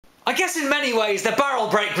I guess in many ways the barrel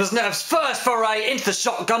break was Nerf's first foray into the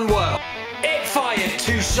shotgun world. It fired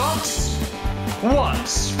 2 shots,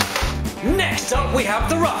 once. Next up we have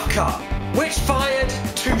the Roughcut, which fired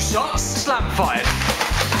 2 shots, slam fired.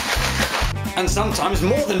 And sometimes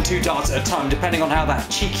more than 2 darts at a time, depending on how that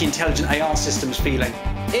cheeky intelligent AR system's feeling.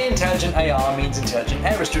 Intelligent AR means intelligent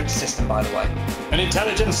air restrictor system, by the way. An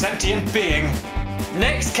intelligent sentient being.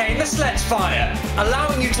 Next came the sledge fire,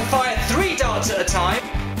 allowing you to fire 3 darts at a time.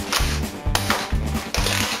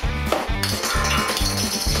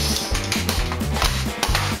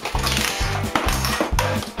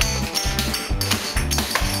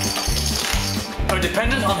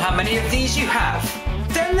 Dependent on how many of these you have.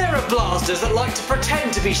 Then there are blasters that like to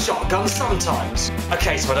pretend to be shotguns sometimes.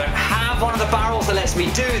 Okay, so I don't have one of the barrels that lets me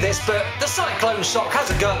do this, but the Cyclone Shock has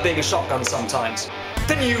a go at being a shotgun sometimes.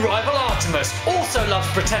 The new rival Artemis also loves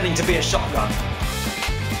pretending to be a shotgun.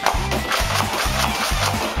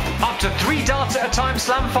 Up to 3 darts at a time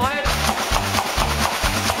slam fired.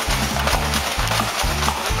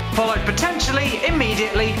 Followed potentially,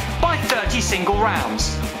 immediately, by 30 single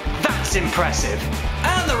rounds. That's impressive.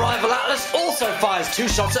 And the rival Atlas also fires 2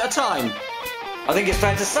 shots at a time. I think it's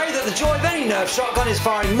fair to say that the joy of any Nerf shotgun is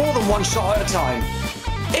firing more than 1 shot at a time.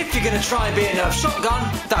 If you're going to try and be a Nerf shotgun,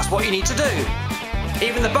 that's what you need to do.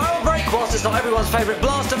 Even the barrel break, whilst it's not everyone's favourite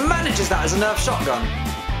blaster, manages that as a Nerf shotgun.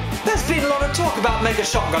 There's been a lot of talk about mega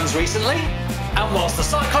shotguns recently, and whilst the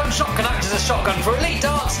Cyclone Shock can act as a shotgun for elite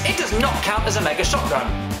darts, it does not count as a mega shotgun.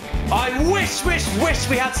 I wish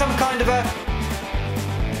we had some kind of a...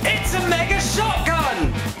 It's a mega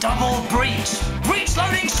shotgun! Double breech! Breech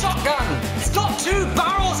loading shotgun! It's got 2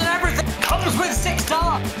 barrels and everything! Comes with 6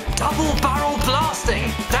 darts! Double barrel blasting!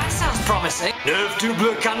 That sounds promising! Nerf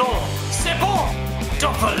double canon! C'est bon!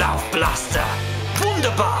 Doppelaufblaster!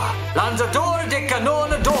 Wunderbar! Lanzatore di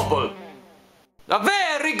canone doppel!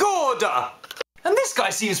 Very good! And this guy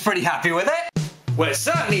seems pretty happy with it. Well, it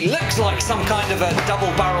certainly looks like some kind of a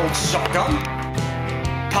double-barreled shotgun.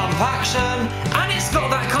 Pump action, and it's got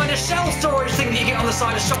that kind of shell storage thing that you get on the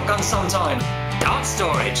side of shotguns sometime. Dart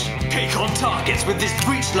storage. Pick on targets with this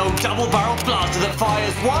breech load double-barrel blaster that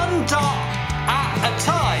fires 1 dart at a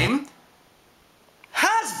time.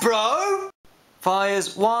 Hasbro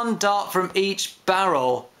fires 1 dart from each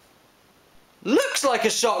barrel. Looks like a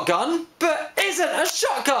shotgun, but isn't a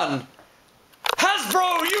shotgun.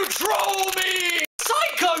 Hasbro, you troll me!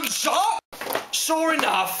 Cyclone Shock! Sure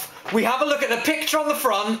enough, we have a look at the picture on the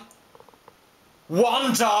front.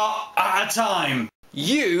 1 dart at a time.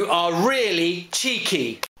 You are really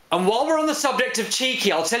cheeky. And while we're on the subject of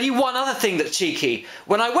cheeky, I'll tell you one other thing that's cheeky.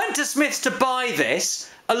 When I went to Smyths to buy this,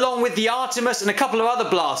 along with the Artemis and a couple of other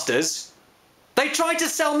blasters, they tried to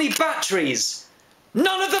sell me batteries.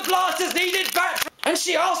 None of the blasters needed batteries! And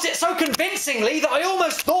she asked it so convincingly that I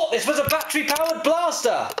almost thought this was a battery-powered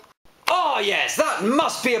blaster. Oh yes, that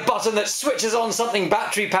must be a button that switches on something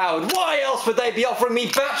battery-powered. Why else would they be offering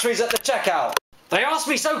me batteries at the checkout? They asked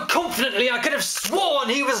me so confidently I could have sworn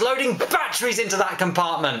he was loading batteries into that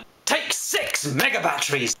compartment. Take 6 mega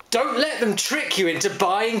batteries. Don't let them trick you into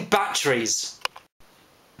buying batteries.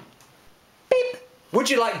 Beep. Would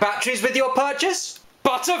you like batteries with your purchase?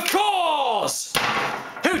 But of course!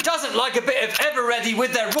 Who doesn't like a bit of Ever-Ready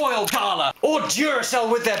with their Royal Gala? Or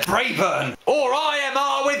Duracell with their Brayburn? Or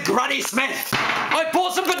IMR with Granny Smith? I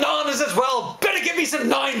bought some bananas as well. Better give me some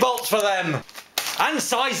 9 volts for them. And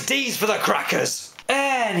size Ds for the crackers.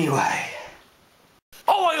 Anyway.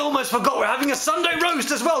 Oh, I almost forgot we're having a Sunday roast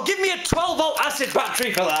as well. Give me a 12 volt acid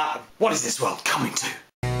battery for that. What is this world coming to?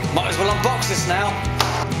 Might as well unbox this now.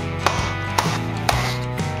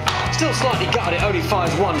 Still slightly gutted, it only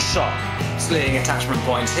fires 1 shot. Slitting attachment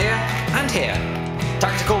points here and here.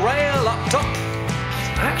 Tactical rail up top.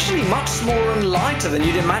 It's actually much smaller and lighter than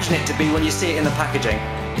you'd imagine it to be when you see it in the packaging.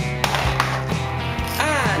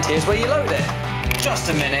 And here's where you load it. Just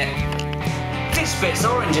a minute. This bit's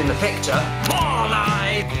orange in the picture. More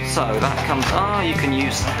light! So that comes... you can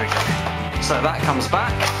use... There we go. So that comes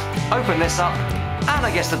back. Open this up. And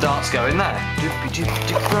I guess the darts go in there.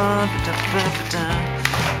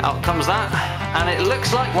 Out comes that, and it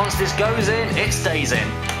looks like once this goes in, it stays in.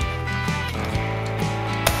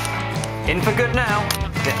 In for good now.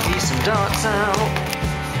 Get these some darts out.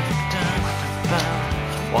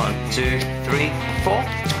 1, 2, 3, 4.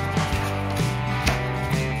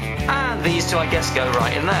 And these 2, I guess, go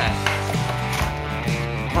right in there.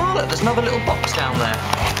 Oh, look, there's another little box down there.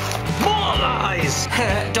 More lies!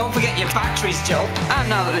 Don't forget your batteries, Jolt. And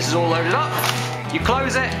now that this is all loaded up, you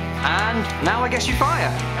close it, and now I guess you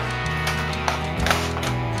fire.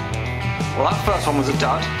 Well, that first one was a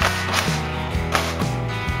dud.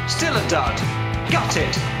 Still a dud.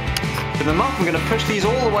 Gutted. open them up. I'm going to push these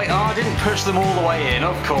all the way. Oh, I didn't push them all the way in,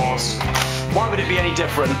 of course. Why would it be any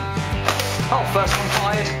different? Oh, first one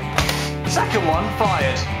fired. Second one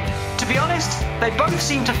fired. To be honest, they both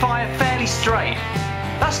seem to fire fairly straight.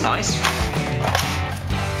 That's nice.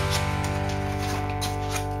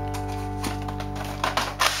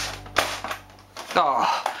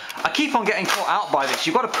 Oh, I keep on getting caught out by this.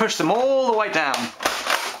 You've got to push them all the way down.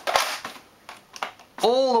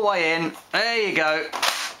 All the way in. There you go.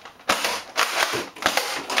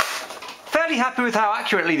 Fairly happy with how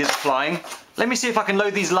accurately this is flying. Let me see if I can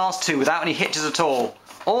load these last two without any hitches at all.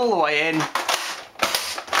 All the way in.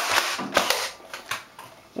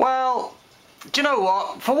 Well, do you know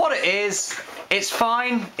what? For what it is, it's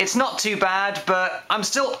fine. It's not too bad, but I'm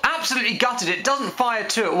still absolutely gutted it doesn't fire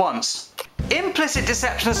two at once. Implicit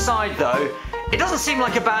deception aside though, it doesn't seem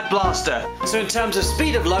like a bad blaster. So in terms of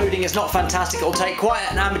speed of loading, it's not fantastic. It'll take quite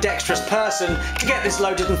an ambidextrous person to get this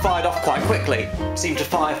loaded and fired off quite quickly. Seem to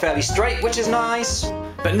fire fairly straight, which is nice.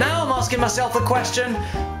 But now I'm asking myself the question,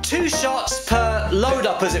 2 shots per load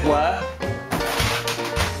up as it were.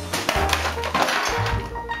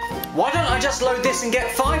 Why don't I just load this and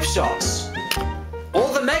get 5 shots?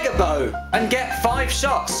 Or the Mega Bow and get 5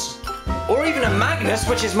 shots? Or even a Magnus,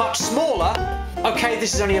 which is much smaller. Okay,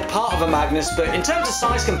 this is only a part of a Magnus, but in terms of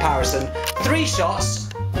size comparison, 3 shots,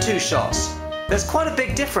 2 shots. There's quite a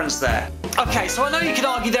big difference there. Okay, so I know you could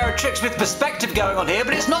argue there are tricks with perspective going on here,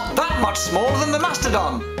 but it's not that much smaller than the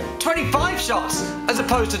Mastodon. 25 shots, as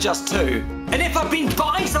opposed to just 2. And if I'd been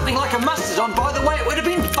buying something like a Mastodon, by the way, it would have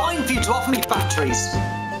been fine for you to offer me batteries.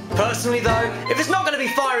 Personally though, if it's not going to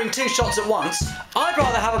be firing 2 shots at once, I'd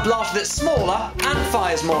rather have a blaster that's smaller and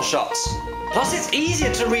fires more shots. Plus it's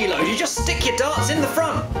easier to reload, you just stick your darts in the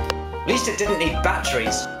front. At least it didn't need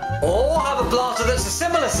batteries. Or have a blaster that's a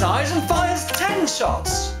similar size and fires 10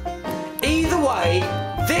 shots. Either way,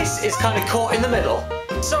 this is kind of caught in the middle.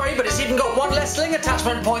 Sorry, but it's even got one less sling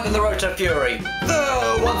attachment point than the Rotofury.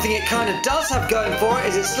 Though, one thing it kind of does have going for it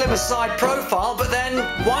is its slimmer side profile, but then,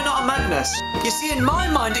 why not a Magnus? You see, in my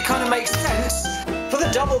mind, it kind of makes sense for the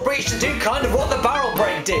double breech to do kind of what the barrel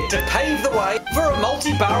break did, to pave the way for a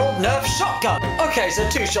multi-barreled Nerf Shotgun. Okay, so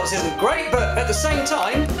 2 shots isn't great, but at the same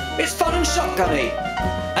time, it's fun and shotgunny.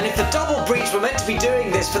 And if the double breech were meant to be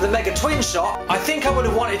doing this for the Mega Twin Shot, I think I would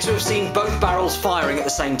have wanted to have seen both barrels firing at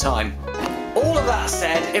the same time. All of that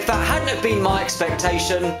said, if that hadn't have been my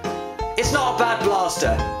expectation, it's not a bad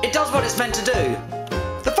blaster. It does what it's meant to do.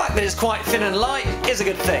 The fact that it's quite thin and light is a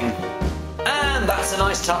good thing. And that's a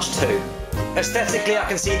nice touch too. Aesthetically I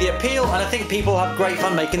can see the appeal and I think people have great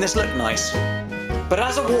fun making this look nice. But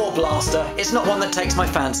as a war blaster, it's not one that takes my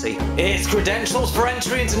fancy. Its credentials for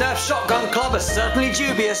entry into Nerf Shotgun Club are certainly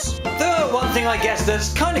dubious. The one thing I guess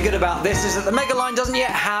that's kind of good about this is that the Mega line doesn't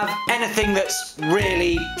yet have anything that's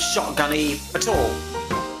really shotgunny at all.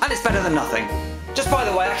 And it's better than nothing. Just by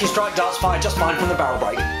the way, AccuStrike darts fire just fine from the barrel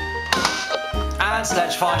break. And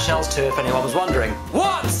sledge fire shells too, if anyone was wondering.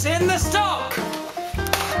 What's in the stock?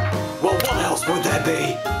 Well, what else would there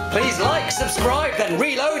be? Please like, subscribe, then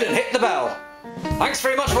reload and hit the bell. Thanks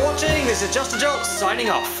very much for watching. This is Justajolt signing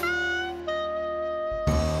off.